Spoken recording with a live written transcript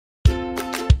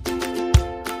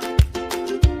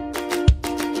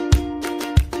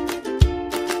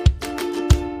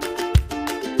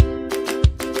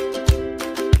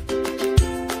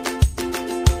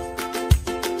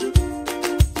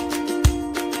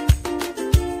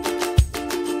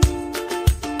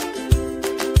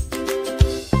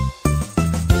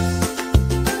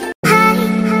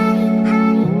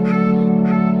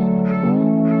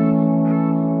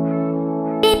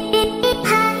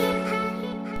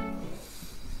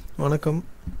வணக்கம்.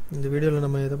 இந்த வீடியோவில்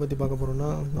நம்ம எதை பற்றி பார்க்க போகிறோம்னா,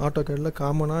 AutoCADல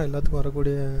காமனாக எல்லாத்துக்கும்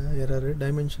வரக்கூடிய எரரு,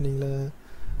 டைமென்ஷனிங்கில்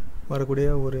வரக்கூடிய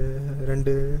ஒரு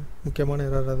 2 முக்கியமான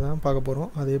எரரை தான் பார்க்க போகிறோம்.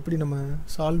 அதை எப்படி நம்ம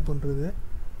சால்வ் பண்ணுறது,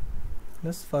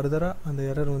 ப்ளஸ் ஃபர்தராக அந்த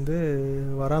எரர் வந்து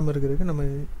வராமல் இருக்கிறதுக்கு நம்ம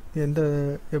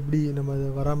எப்படி நம்ம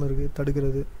அதை வராமல்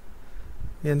தடுக்கிறது,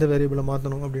 எந்த வேரியபிளை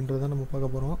மாற்றணும் அப்படின்றத நம்ம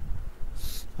பார்க்க போகிறோம்.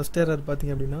 ஃபஸ்ட் எரர்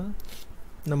பார்த்திங்க அப்படின்னா,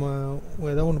 நம்ம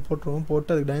ஏதோ ஒன்று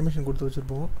போட்டு அதுக்கு டைமென்ஷன் கொடுத்து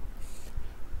வச்சுருப்போம்.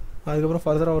 அதுக்கப்புறம்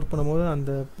ஃபர்தராக ஒர்க் பண்ணும்போது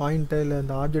அந்த பாயிண்ட்டை இல்லை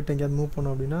அந்த ஆப்ஜெக்ட் எங்கேயாவது மூவ்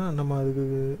பண்ணோம் அப்படின்னா, நம்ம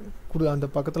அதுக்கு அந்த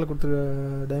பக்கத்தில்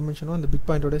கொடுத்துருக்க டைமென்ஷனும் அந்த பிக்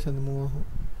பாயிண்ட்டோடய சேர்ந்து மூவ் ஆகும்.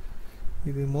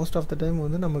 இது மோஸ்ட் ஆஃப் த டைம்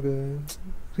வந்து நமக்கு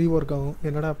ரீஒர்க் ஆகும்.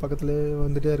 என்னடா பக்கத்தில்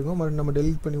வந்துகிட்டே இருக்கும், மறுபடியும் நம்ம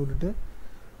டெலீட் பண்ணி விட்டுட்டு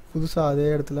புதுசாக அதே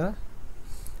இடத்துல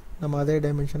நம்ம அதே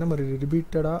டைமென்ஷனை மறுபடியும்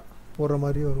ரிப்பீட்டடாக போடுற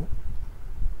மாதிரி வரும்.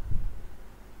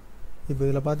 இப்போ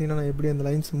இதில் பார்த்தீங்கன்னா, நான் எப்படி அந்த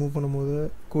லைன்ஸ் மூவ் பண்ணும்போது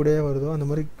கூடயே வருதோ அந்த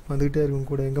மாதிரி வந்துக்கிட்டே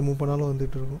இருக்கும், கூட எங்கே மூவ் பண்ணாலும்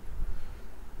வந்துகிட்டு இருக்கும்.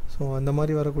 ஸோ அந்த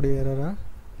மாதிரி வரக்கூடிய எரரை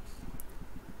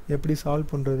எப்படி சால்வ்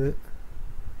பண்ணுறது,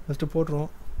 ஃபஸ்ட்டு போட்டுருவோம்.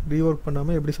 ரீஒர்க்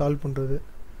பண்ணாமல் எப்படி சால்வ் பண்ணுறது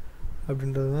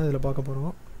அப்படின்றது தான் இதில் பார்க்க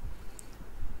போகிறோம்.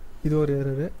 இது ஒரு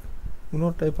எரரு.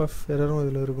 இன்னொரு டைப் ஆஃப் எரரும்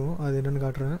இதில் இருக்கும், அது என்னென்னு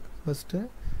காட்டுறேன். ஃபஸ்ட்டு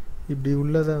இப்படி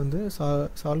உள்ளதை வந்து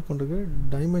சால்வ் பண்ணுறதுக்கு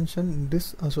டைமென்ஷன்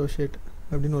டிஸ்அசோசியேட்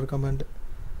அப்படின்னு ஒரு கமாண்டு.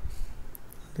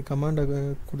 அந்த கமாண்டை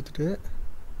கொடுத்துட்டு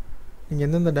நீங்கள்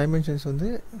எந்தெந்த டைமென்ஷன்ஸ் வந்து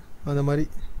அந்த மாதிரி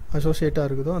அசோசியேட்டாக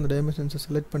இருக்குதோ அந்த டைமென்ஷன்ஸை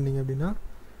செலக்ட் பண்ணிங்க அப்படின்னா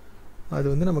அது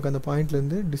வந்து நமக்கு அந்த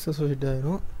பாயிண்ட்லேருந்து டிஸ்அசோசியேட்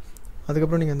ஆகிடும்.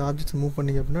 அதுக்கப்புறம் நீங்கள் அந்த ஆப்ஜெக்ட்ஸ் மூவ்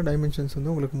பண்ணிங்க அப்படின்னா டைமென்ஷன்ஸ்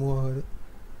வந்து உங்களுக்கு மூவ் ஆகாது.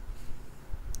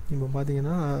 இப்போ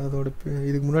பார்த்தீங்கன்னா அதோட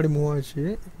இதுக்கு முன்னாடி மூவ் ஆச்சு.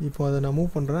 இப்போ அதை நான் மூவ்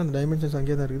பண்ணுறேன், அந்த டைமென்ஷன்ஸ்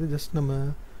அங்கேயே தான் இருக்குது, ஜஸ்ட் நம்ம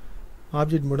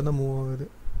ஆப்ஜெக்ட் மட்டும் தான் மூவ் ஆகுது.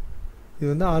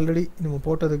 இது வந்து ஆல்ரெடி நம்ம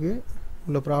போட்டதுக்கு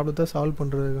உள்ள ப்ராப்ளத்தை சால்வ்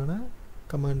பண்ணுறதுக்கான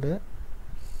கமாண்டு.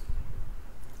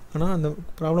 ஆனால் அந்த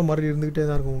ப்ராப்ளம் மாதிரி இருந்துக்கிட்டே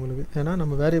தான் இருக்கும் உங்களுக்கு, ஏன்னா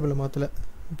நம்ம வேரியபிளை மாற்றலை.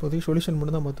 இப்போதைக்கு சொல்யூஷன்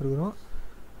மட்டும் தான் பார்த்துருக்குறோம்.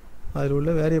 அதில் உள்ள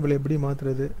வேரியபிளை எப்படி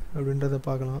மாற்றுறது அப்படின்றத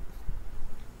பார்க்கலாம்.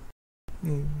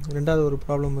 ரெண்டாவது ஒரு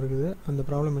ப்ராப்ளம் இருக்குது. அந்த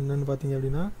ப்ராப்ளம் என்னென்னு பார்த்தீங்க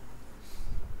அப்படின்னா,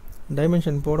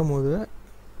 டைமென்ஷன் போடும்போது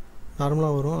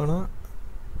நார்மலாக வரும், ஆனால்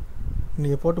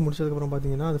நீங்கள் போட்டு முடிச்சதுக்கப்புறம்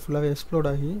பார்த்தீங்கன்னா அது ஃபுல்லாகவே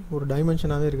எக்ஸ்ப்ளோட் ஆகி ஒரு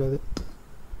டைமென்ஷனாகவே இருக்காது,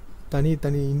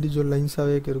 தனி இண்டிவிஜுவல்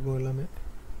லைன்ஸாகவே இருக்கும் எல்லாமே.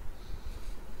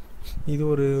 இது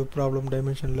ஒரு ப்ராப்ளம்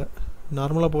டைமென்ஷனில்.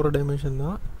 நார்மலாக போகிற டைமென்ஷன்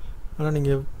தான், ஆனால்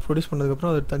நீங்கள் ப்ரொடியூஸ்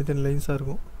பண்ணதுக்கப்புறம் அது தனித்தனி லைன்ஸாக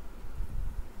இருக்கும்.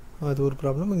 அது ஒரு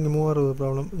ப்ராப்ளம். இங்கே மூவ் ஆகிற ஒரு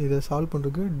ப்ராப்ளம். இதை சால்வ்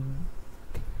பண்ணுறதுக்கு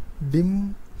டிம்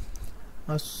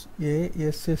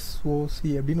ASSOC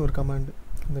அப்படின்னு ஒரு கமாண்டு.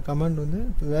 அந்த கமாண்ட் வந்து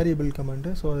வேரியபிள்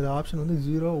கமாண்டு. ஸோ அதில் ஆப்ஷன் வந்து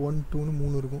 0, 1, 2ன்னு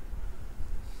 3 இருக்கும்.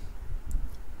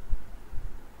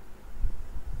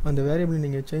 அந்த வேரியபிள்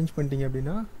நீங்கள் சேஞ்ச் பண்ணிட்டீங்க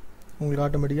அப்படின்னா உங்களுக்கு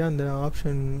ஆட்டோமேட்டிக்காக அந்த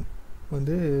ஆப்ஷன்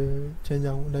வந்து சேஞ்ச்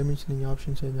ஆகும், டைமென்ஷனிங்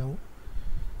ஆப்ஷன் சேஞ்ச் ஆகும்.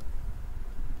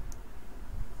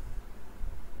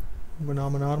 இப்போ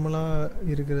நாம் நார்மலாக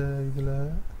இருக்கிற இதில்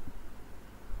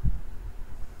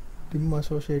டிம்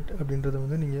அசோசியேட் அப்படின்றத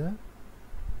வந்து நீங்கள்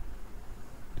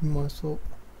டிம் அசோ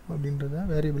அப்படின்றத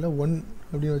வேரியபிளை 1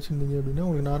 அப்படின்னு வச்சுருந்தீங்க அப்படின்னா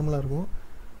உங்களுக்கு நார்மலாக இருக்கும்.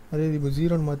 அதே இப்போ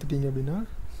 0ன்னு மாற்றிட்டீங்க அப்படின்னா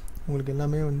உங்களுக்கு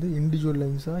எல்லாமே வந்து இண்டிவிஜுவல்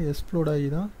லைன்ஸாக எக்ஸ்ப்ளோட் ஆகி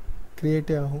தான்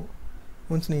க்ரியேட்டே ஆகும்.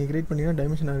 ஒன்ஸ் நீங்கள் க்ரியேட் பண்ணிங்கன்னா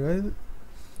டைமென்ஷன் ஆகாது,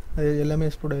 அது எல்லாமே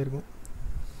எக்ஸ்ப்ளோட் ஆகிருக்கும்.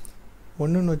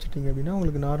 1ன்னு வச்சுட்டிங்க அப்படின்னா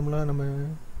உங்களுக்கு நார்மலாக நம்ம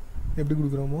எப்படி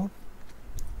கொடுக்குறோமோ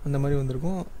அந்த மாதிரி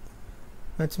வந்திருக்கும்.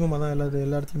 மேக்ஸிமம் அதான்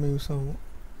எல்லா இடத்துலையுமே யூஸ் ஆகும்.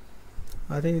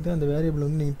 அதே இது அந்த வேரியபிள்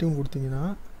வந்து நீங்கள் டியூன் கொடுத்தீங்கன்னா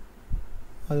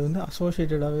அது வந்து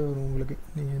அசோசியேட்டடாகவே வரும் உங்களுக்கு.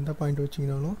 நீங்கள் எந்த பாயிண்ட்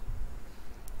வச்சிங்கனாலும்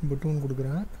இப்போ டியூன்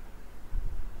கொடுக்குறேன்.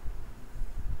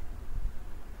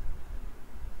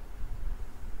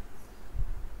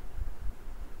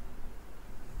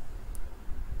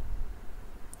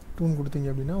 டியூன் கொடுத்தீங்க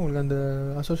அப்படின்னா உங்களுக்கு அந்த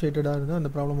அசோசியேட்டடாக இருந்தால்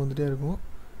அந்த ப்ராப்ளம் வந்துகிட்டே இருக்கும்.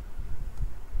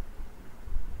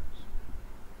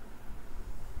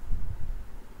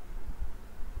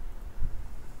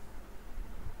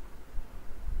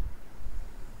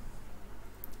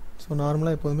 ஸோ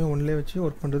நார்மலாக எப்போதுமே 1லே வச்சு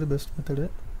ஒர்க் பண்ணுறது பெஸ்ட் மெத்தடு.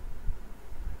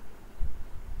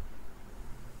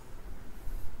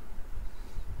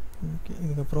 ஓகே,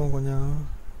 இதுக்கப்புறம் கொஞ்சம்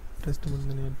டெஸ்ட்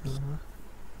பண்ணி ஆட் பண்ணலாம்.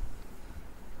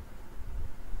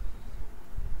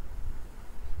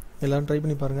 எல்லோரும் ட்ரை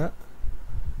பண்ணி பாருங்கள்.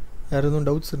 வேறு எதுவும்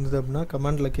டவுட்ஸ் இருந்தது அப்படின்னா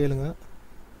கமெண்டில் கேளுங்க.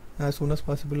 as soon as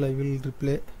possible I will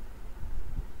reply.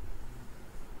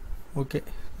 Okay,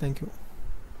 thank you.